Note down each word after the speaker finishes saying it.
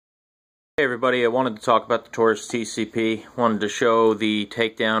Hey everybody, I wanted to talk about the Taurus TCP. Wanted to show the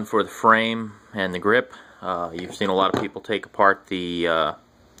takedown for the frame and the grip. You've seen a lot of people take apart the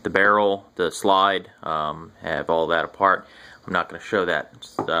barrel, the slide, have all that apart. I'm not going to show that.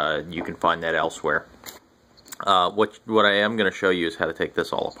 You can find that elsewhere. What I am going to show you is how to take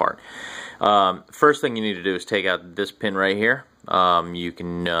this all apart. First thing you need to do is take out this pin right here. You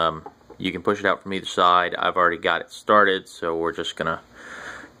can push it out from either side. I've already got it started, so we're just going to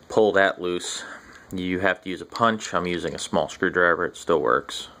pull that loose. You have to use a punch. I'm using a small screwdriver. It still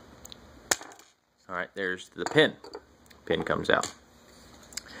works. Alright, there's the pin. Pin comes out.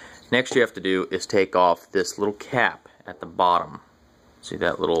 Next you have to do is take off this little cap at the bottom. See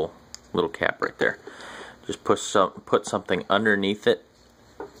that little cap right there. Just put something underneath it.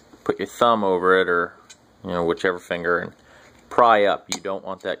 Put your thumb over it, or whichever finger, and pry up. You don't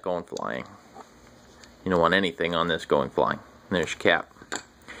want that going flying. You don't want anything on this going flying. And there's your cap.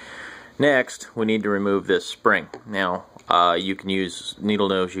 Next, we need to remove this spring. Now, you can use needle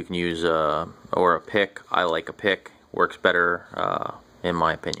nose, you can use or a pick. I like a pick. Works better, in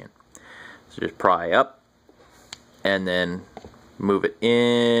my opinion. So just pry up, and then move it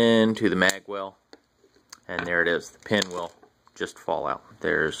into the mag well, and there it is. The pin will just fall out.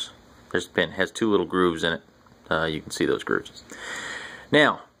 There's the pin. It has two little grooves in it. You can see those grooves.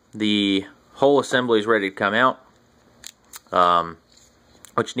 Now, the whole assembly is ready to come out.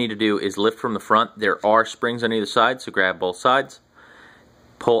 What you need to do is lift from the front. There are springs on either side, so grab both sides.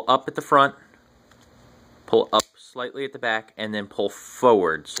 Pull up at the front, pull up slightly at the back, and then pull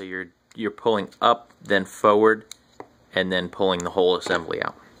forward. So you're pulling up, then forward, and then pulling the whole assembly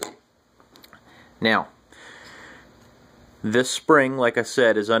out. Now, this spring, like I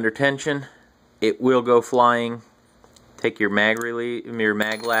said, is under tension. It will go flying. Take your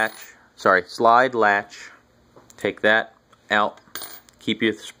slide latch. Take that out. Keep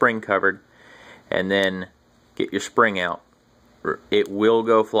your spring covered, and then get your spring out. It will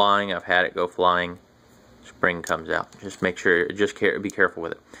go flying. I've had it go flying. Spring comes out. Just make sure, be careful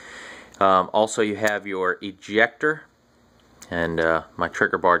with it. Also, you have your ejector, and my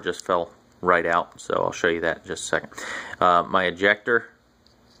trigger bar just fell right out, so I'll show you that in just a second. My ejector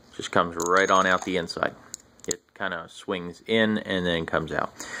just comes right on out the inside. It kind of swings in and then comes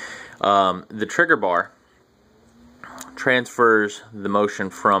out. The trigger bar transfers the motion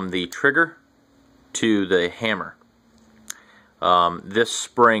from the trigger to the hammer. This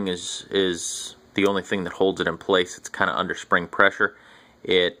spring is the only thing that holds it in place. It's kind of under spring pressure.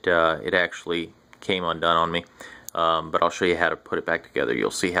 It actually came undone on me, but I'll show you how to put it back together.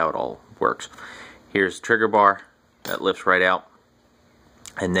 You'll see how it all works. Here's the trigger bar that lifts right out,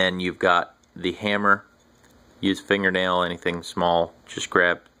 and then you've got the hammer. Use fingernail, anything small. Just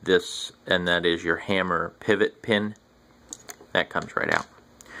grab this, and that is your hammer pivot pin. That comes right out.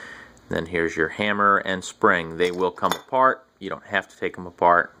 Then here's your hammer and spring. They will come apart. You don't have to take them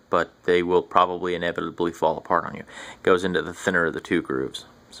apart, but they will probably inevitably fall apart on you. It goes into the thinner of the two grooves.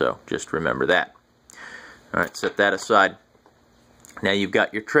 So just remember that. Alright, set that aside. Now you've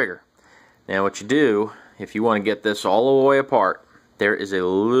got your trigger. Now what you do, if you want to get this all the way apart, there is a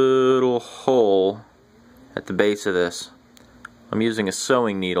little hole at the base of this. I'm using a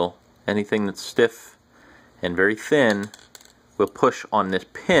sewing needle. Anything that's stiff and very thin will push on this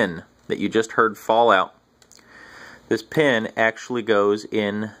pin that you just heard fall out. This pin actually goes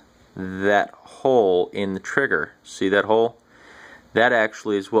in that hole in the trigger. See that hole? That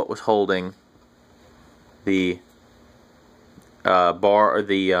actually is what was holding the bar, or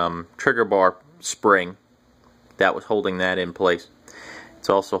the trigger bar spring. That was holding that in place. It's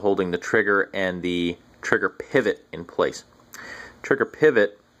also holding the trigger and the trigger pivot in place. Trigger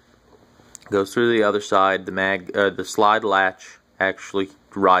pivot goes through the other side. The slide latch actually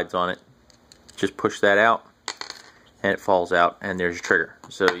rides on it. Just push that out, and it falls out, and there's your trigger.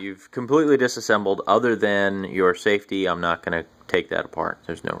 So you've completely disassembled. Other than your safety, I'm not going to take that apart.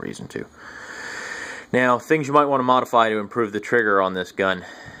 There's no reason to. Now, things you might want to modify to improve the trigger on this gun.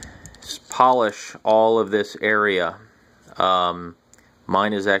 Just polish all of this area.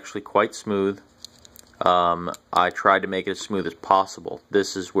 Mine is actually quite smooth. I tried to make it as smooth as possible.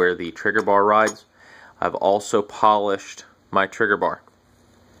 This is where the trigger bar rides. I've also polished my trigger bar.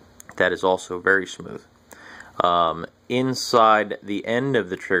 That is also very smooth. Inside the end of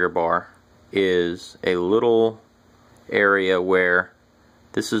the trigger bar is a little area where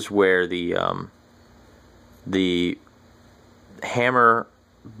this is where the hammer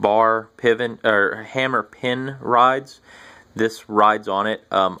bar pivot, or hammer pin rides. This rides on it.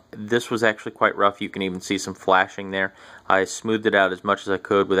 This was actually quite rough. You can even see some flashing there. I smoothed it out as much as I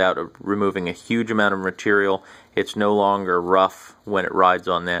could without removing a huge amount of material, it's no longer rough when it rides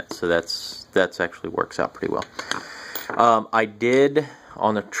on that, so that's actually works out pretty well. I did,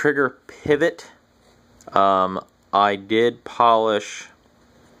 on the trigger pivot, I did polish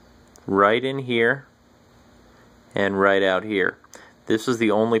right in here and right out here. This is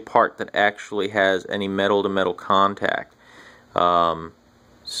the only part that actually has any metal to metal contact.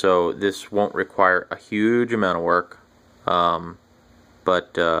 So this won't require a huge amount of work,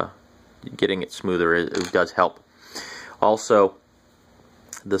 but getting it smoother it does help. Also,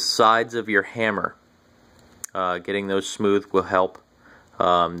 the sides of your hammer, getting those smooth will help.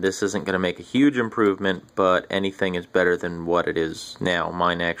 This isn't going to make a huge improvement, but anything is better than what it is now.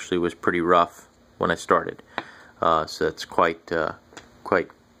 Mine actually was pretty rough when I started, so it's quite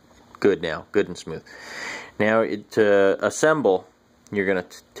good now, good and smooth. Now to assemble, you're going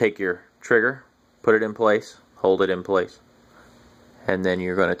to take your trigger, put it in place, hold it in place, and then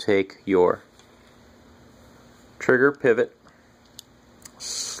you're going to take your trigger pivot,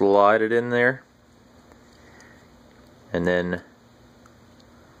 slide it in there, and then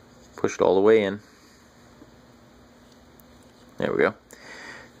push it all the way in. There we go.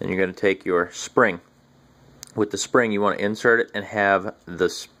 Then you're going to take your spring. With the spring, you want to insert it and have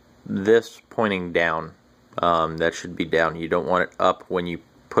this pointing down. That should be down. You don't want it up when you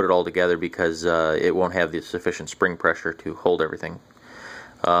put it all together, because it won't have the sufficient spring pressure to hold everything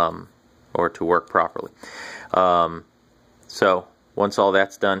or to work properly. So once all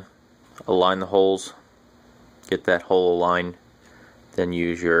that's done, align the holes, get that hole aligned, then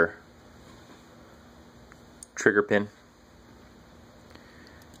use your trigger pin,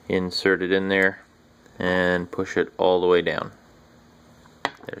 insert it in there, and push it all the way down.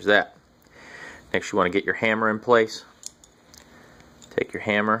 There's that. Next, you want to get your hammer in place. Take your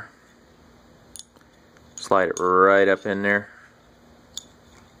hammer, slide it right up in there,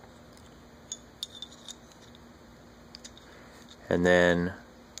 and then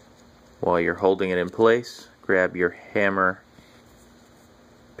while you're holding it in place, grab your hammer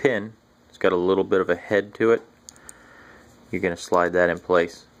pin. It's got a little bit of a head to it. You're going to slide that in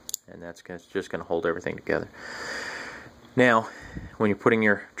place, and that's just going to hold everything together. Now, when you're putting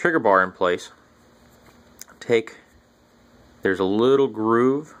your trigger bar in place, there's a little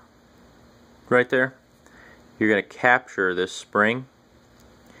groove right there. You're going to capture this spring,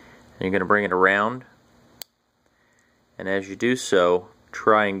 and you're going to bring it around, and as you do so,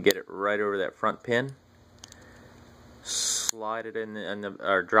 try and get it right over that front pin. Slide it in,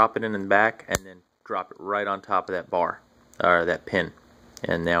 or drop it in the back, and then drop it right on top of that bar, or that pin,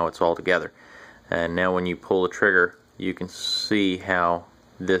 and now it's all together. And now when you pull the trigger, you can see how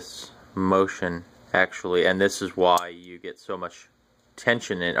this motion actually, and this is why you get so much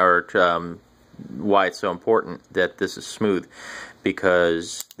tension in, or why it's so important that this is smooth,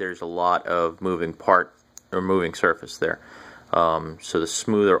 because there's a lot of moving part or moving surface there. So the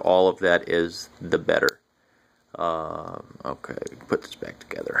smoother all of that is, the better. Okay, put this back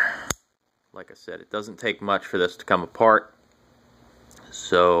together. Like I said, it doesn't take much for this to come apart,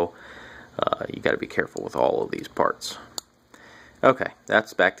 so you got to be careful with all of these parts. Okay,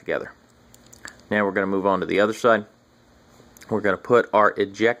 that's back together. Now we're going to move on to the other side. We're going to put our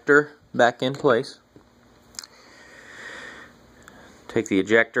ejector back in place. Take the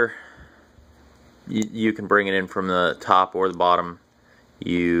ejector. You can bring it in from the top or the bottom.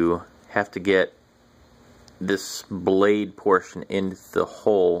 You have to get this blade portion into the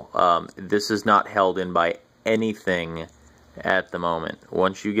hole. This is not held in by anything at the moment.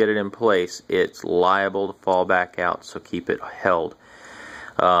 Once you get it in place, it's liable to fall back out, so keep it held.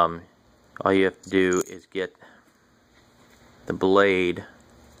 All you have to do is get the blade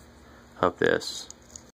of this